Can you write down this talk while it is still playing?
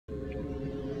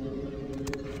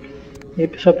E aí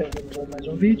pessoal, bem-vindos a mais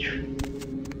um vídeo.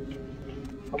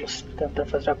 Vamos tentar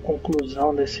fazer a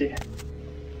conclusão desse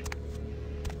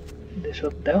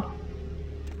hotel.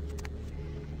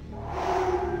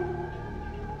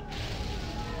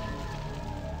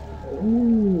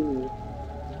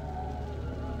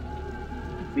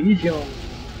 Vision.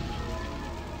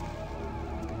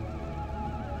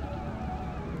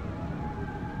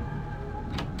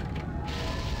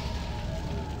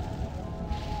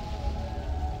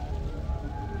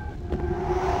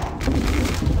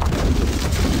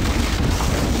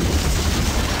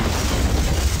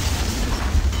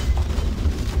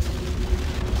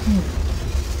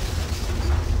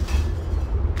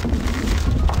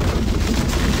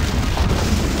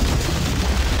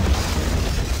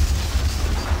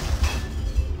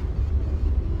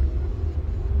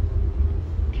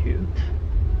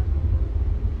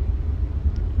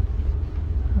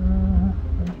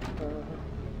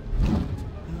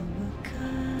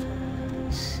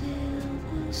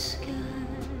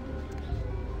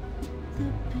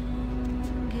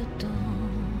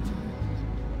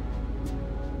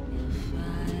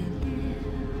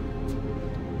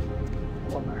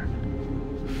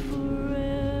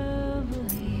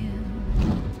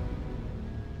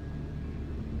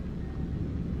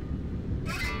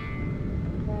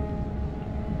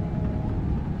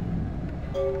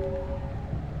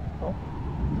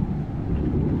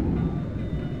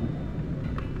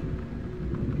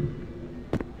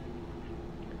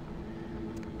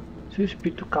 Se o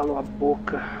espírito calou a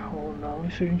boca ou não,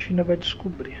 isso a gente ainda vai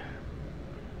descobrir.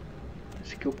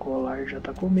 Se que o colar já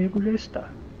está comigo, já está.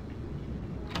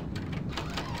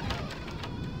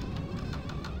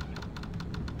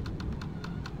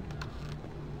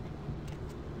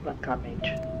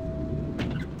 Francamente.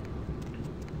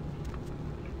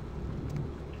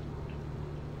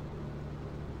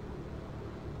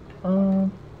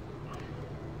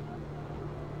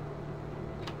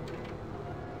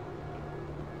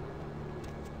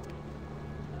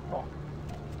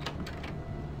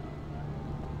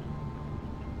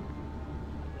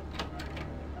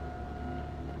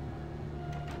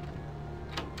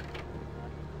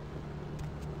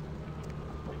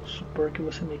 Supor que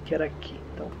você me quer aqui,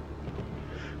 então.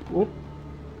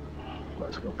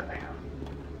 Quase que eu caio.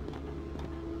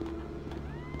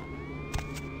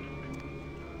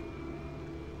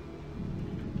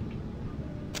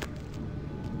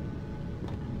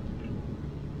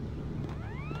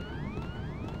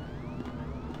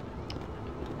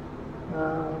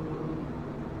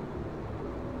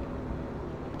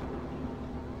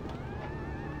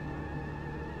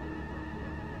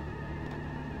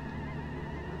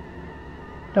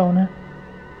 Então, né?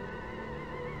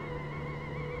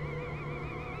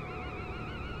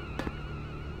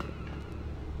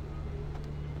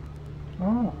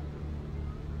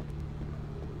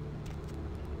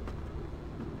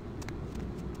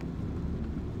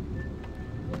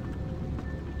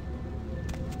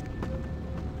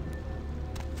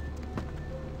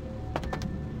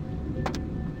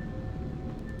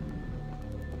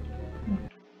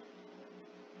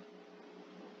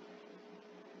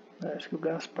 Acho que o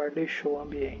Gaspar deixou o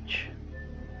ambiente.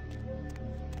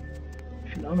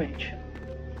 Finalmente.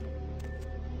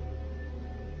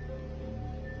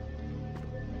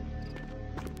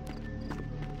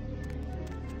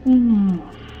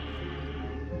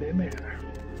 Bem melhor.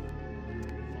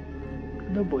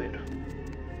 Cadê o bueiro?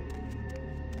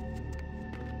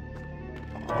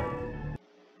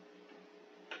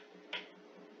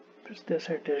 Preciso ter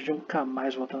certeza de nunca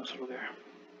mais voltar nesse lugar.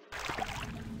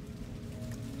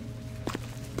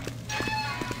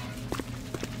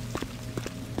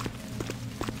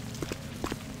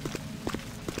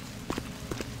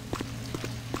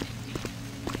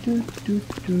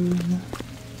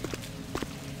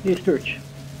 E Stuart?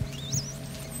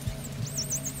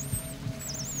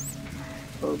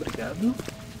 Obrigado.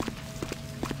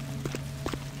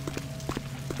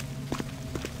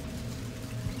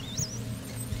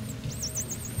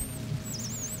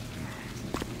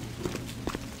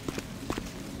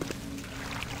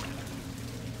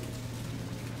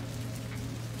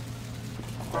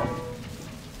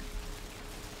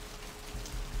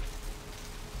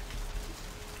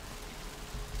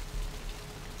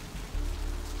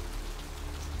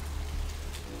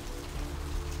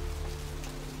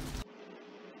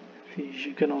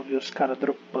 Fingi que eu não vi os caras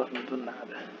dropando do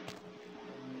nada.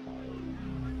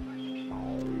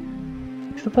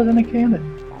 O que você tá fazendo aqui ainda?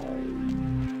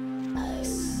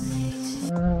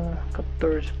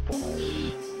 14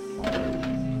 pontos.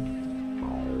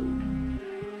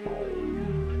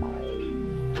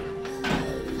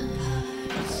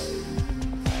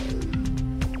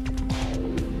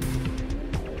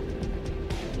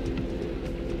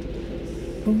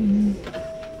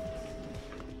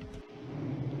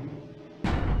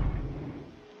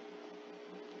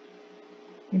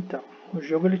 Então, o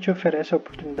jogo ele te oferece a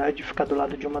oportunidade de ficar do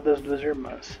lado de uma das duas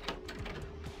irmãs.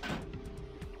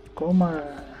 Como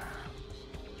a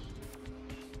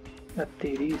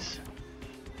Therese,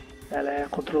 ela é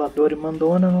controladora e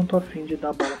mandona, não tô afim de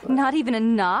dar bola pra ela. Not even a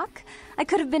knock? I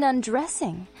could have been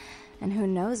undressing. And who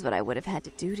knows what I would have had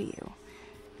to do to you.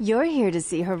 You're here to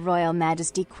see Her Royal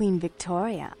Majesty Queen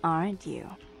Victoria, aren't you?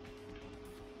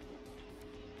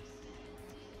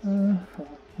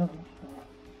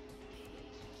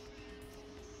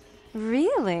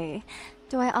 Really?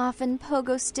 Do I often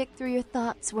pogo stick through your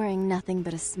thoughts wearing nothing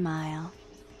but a smile?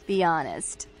 Be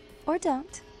honest. Or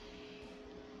don't.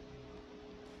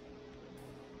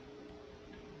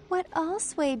 What all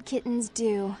swayed kittens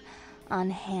do. On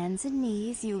hands and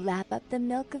knees, you lap up the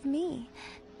milk of me.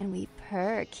 And we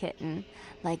purr, kitten,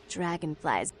 like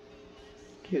dragonflies.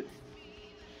 Cute.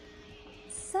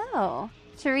 So,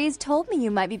 Therese told me you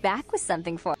might be back with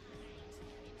something for...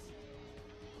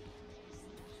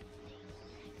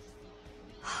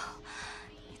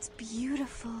 It's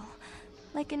beautiful.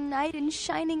 Like a knight in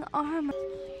shining armor.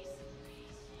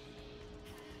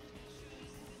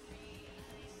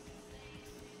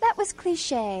 That was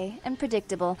cliché and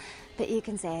predictable, but you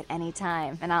can say it any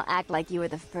time, and I'll act like you were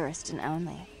the first and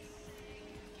only.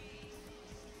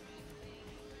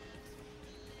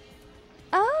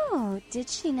 Oh, did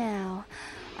she now?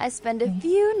 I spend a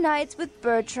few nights with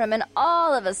Bertram, and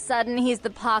all of a sudden he's the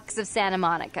pox of Santa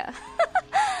Monica.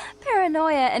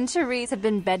 Paranoia and Therese have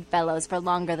been bedfellows for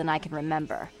longer than I can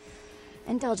remember.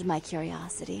 Indulge my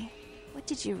curiosity. What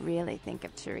did you really think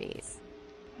of Therese?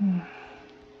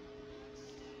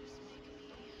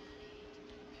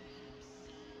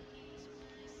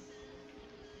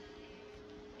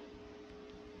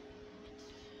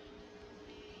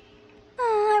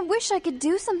 I wish I could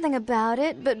do something about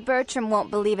it, but Bertram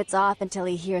won't believe it's off until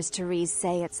he hears Therese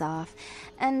say it's off.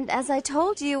 And as I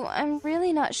told you, I'm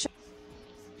really not sure.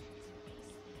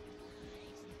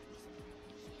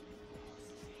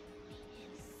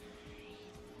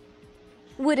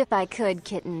 Would if I could,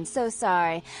 kitten. So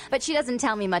sorry. But she doesn't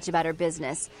tell me much about her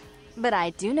business. But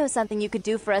I do know something you could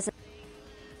do for us.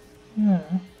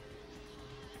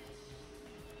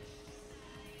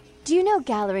 Do you know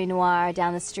Gallery Noir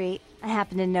down the street? I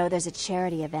happen to know there's a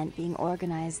charity event being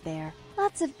organized there.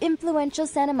 Lots of influential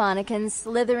Santa Monicans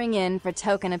slithering in for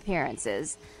token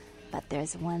appearances. But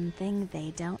there's one thing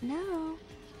they don't know.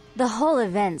 The whole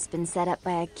event's been set up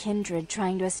by a kindred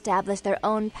trying to establish their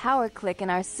own power clique in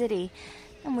our city.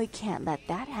 And we can't let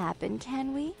that happen,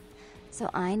 can we? So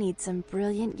I need some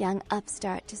brilliant young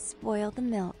upstart to spoil the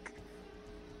milk.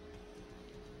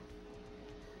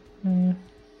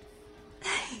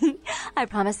 I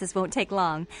promise this won't take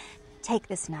long. Take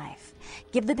this knife.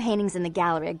 Give the paintings in the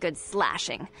gallery a good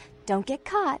slashing. Don't get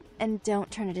caught, and don't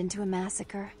turn it into a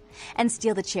massacre. And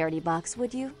steal the charity box,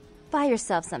 would you? Buy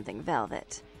yourself something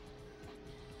velvet.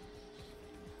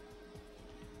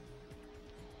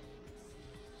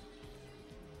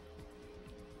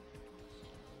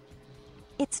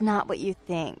 It's not what you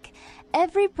think.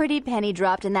 Every pretty penny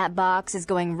dropped in that box is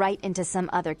going right into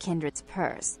some other kindred's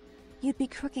purse. You'd be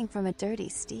crooking from a dirty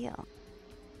steal.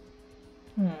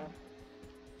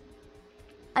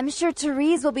 I'm sure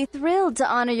Therese will be thrilled to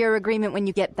honor your agreement when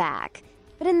you get back.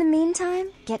 But in the meantime,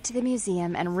 get to the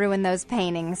museum and ruin those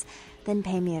paintings. Then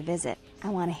pay me a visit. I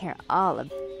want to hear all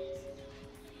of...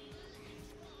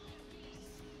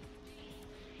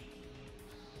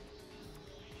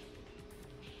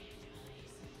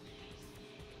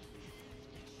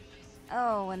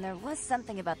 Oh, and there was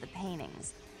something about the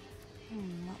paintings.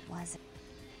 What was it?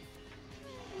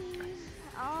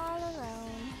 All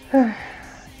alone.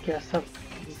 Que essa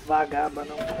vagaba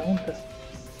não conta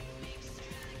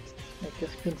é que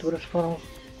as pinturas foram...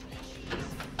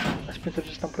 As pinturas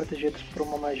estão protegidas por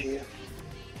uma magia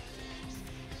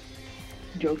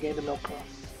de alguém do meu clã.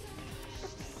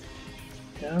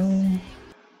 Então,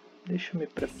 deixa eu me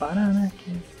preparar, né?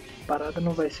 Que a parada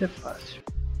não vai ser fácil.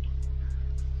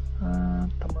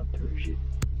 Taumaturgia.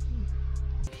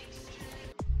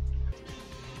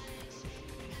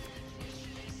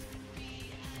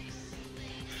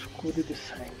 Escudo de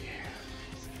sangue.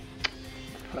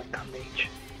 Francamente.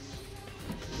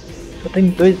 Só tem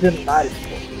 2 denários,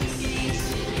 pô.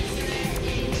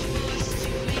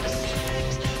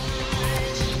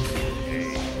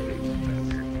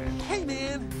 Hey,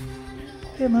 man.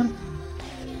 Hey, man.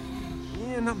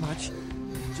 Yeah, not much.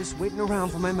 Just waiting around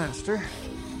for my master.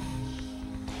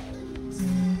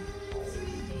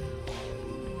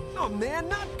 Oh, man,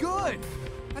 not good.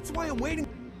 That's why I'm waiting.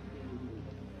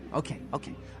 Okay.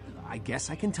 I guess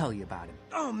I can tell you about him.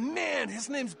 Oh, man, his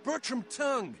name's Bertram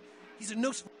Tung. He's a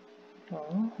Nos...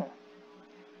 Oh.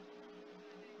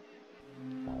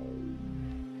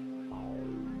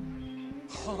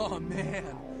 Oh,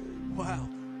 man. Wow.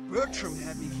 Bertram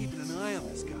had me keeping an eye on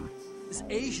this guy. This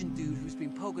Asian dude who's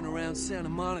been poking around Santa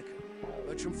Monica.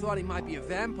 Bertram thought he might be a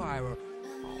vampire or...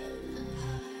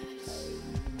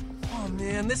 Oh,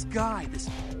 man, this guy, this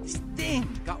thing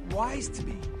got wise to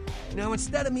me. Now,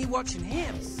 instead of me watching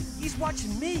him, he's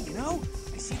watching me, you know?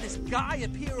 I see this guy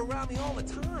appear around me all the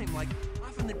time, like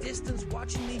off in the distance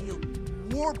watching me. He'll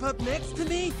warp up next to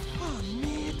me. Oh,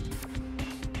 man.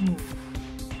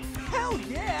 Hell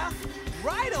yeah!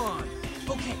 Right on!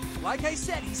 Okay, like I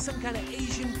said, he's some kind of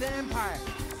Asian vampire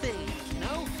thing, you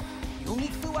know? The only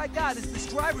clue I got is this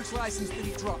driver's license that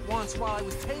he dropped once while I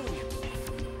was tailing him.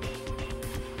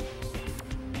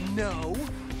 No,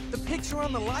 the picture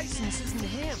on the license isn't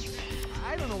him.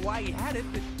 I don't know why he had it,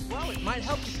 but, well, it might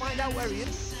help you find out where he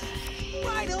is.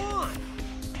 Right on!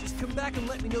 Just come back and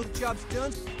let me know the job's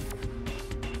done.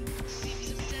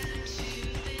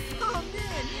 Oh,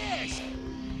 man, yes!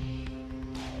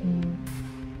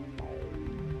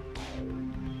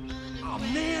 Oh,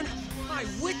 man, my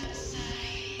witness!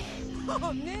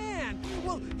 Oh, man!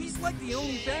 Well, he's like the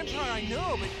only vampire I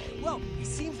know, but, well, he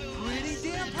seems pretty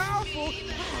damn powerful.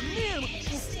 Oh, man!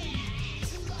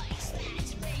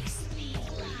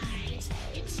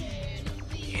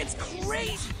 It's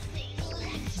crazy!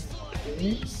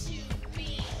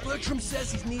 Bertram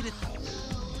says he's needed...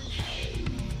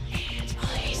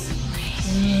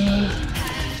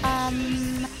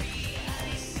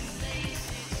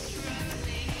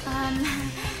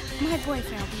 My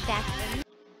boyfriend will be back in.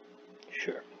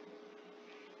 Sure.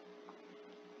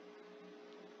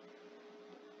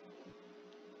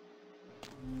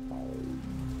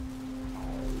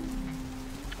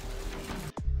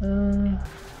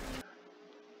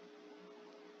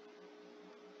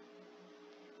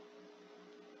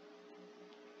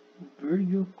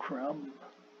 Virgil Crumb.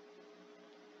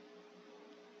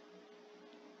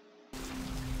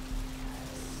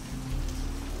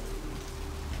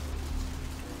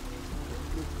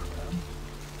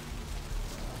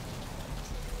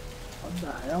 What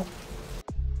the hell?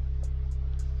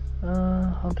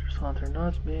 Hunter's Hunter,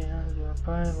 not behind your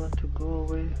pine, want to go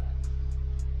away.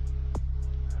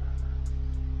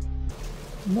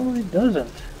 No, it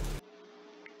doesn't.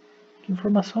 Que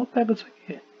informação eu pego isso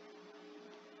aqui?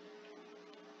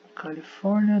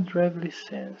 California Drive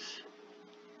License.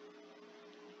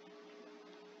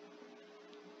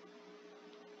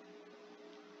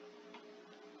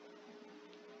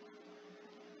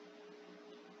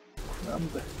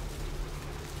 Crumb.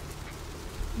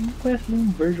 Não conheço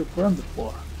nenhum Virgil Crumb,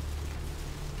 porra.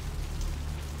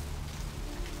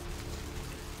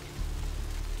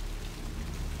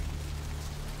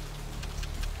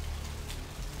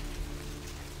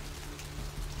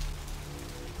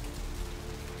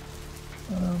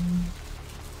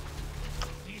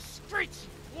 These streets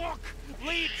walk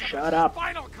lead to Shut the up.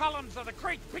 spinal columns of the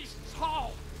great beast's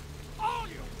hall. All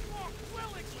you walk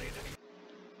willingly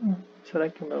to... Será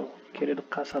que o meu querido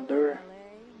caçador...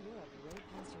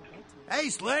 Hey,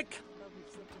 Slick!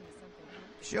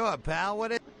 Sure, pal,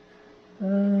 what is...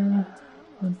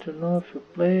 Want to know a few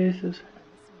places.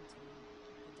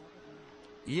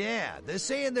 Yeah, they're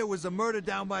saying there was a murder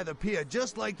down by the pier,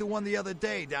 just like the one the other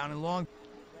day down in Long...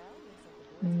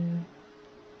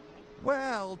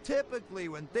 Well, typically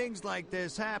when things like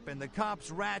this happen, the cops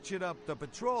ratchet up the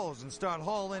patrols and start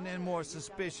hauling in more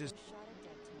suspicious...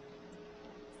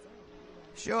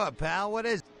 Sure, pal, what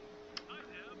is...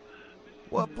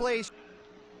 What place...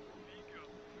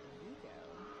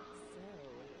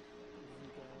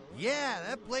 Yeah,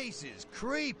 that place is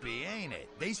creepy, ain't it?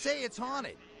 They say it's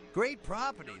haunted. Great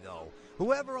property, though.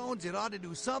 Whoever owns it ought to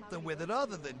do something with it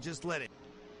other than just let it...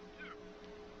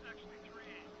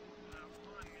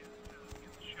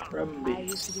 Crumby. I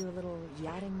used to do a little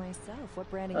yachting myself. What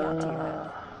brand of yacht do you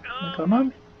have? Come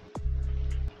on.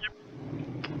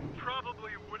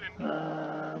 Probably wouldn't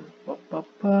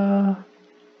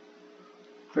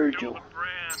Virgil. know the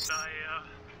brand. I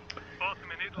bought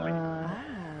them in Italy.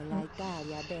 La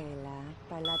Italia bella.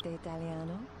 Parlate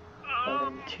italiano?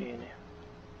 Valentine.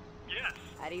 Yes.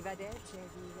 Arrivederci,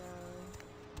 Vigo.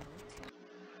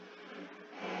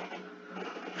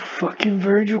 Fucking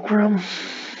Virgil Crumb.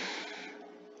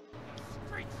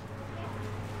 Streets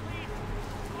lead to the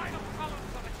spinal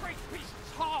columns of the great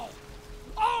beast's hall.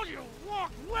 All you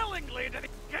walk willingly to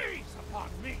gaze upon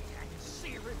me and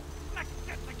see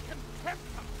reflected the contempt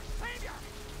of the Savior.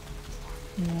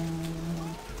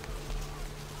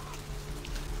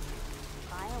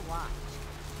 I'll watch.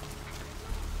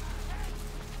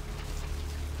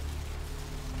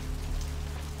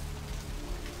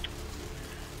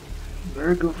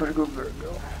 Virgil.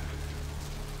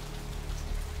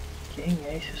 Quem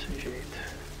é esse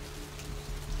sujeito?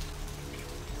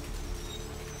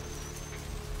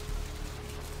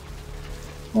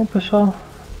 Bom pessoal,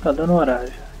 tá dando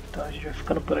horário, então a gente vai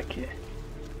ficando por aqui.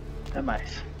 Até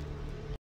mais.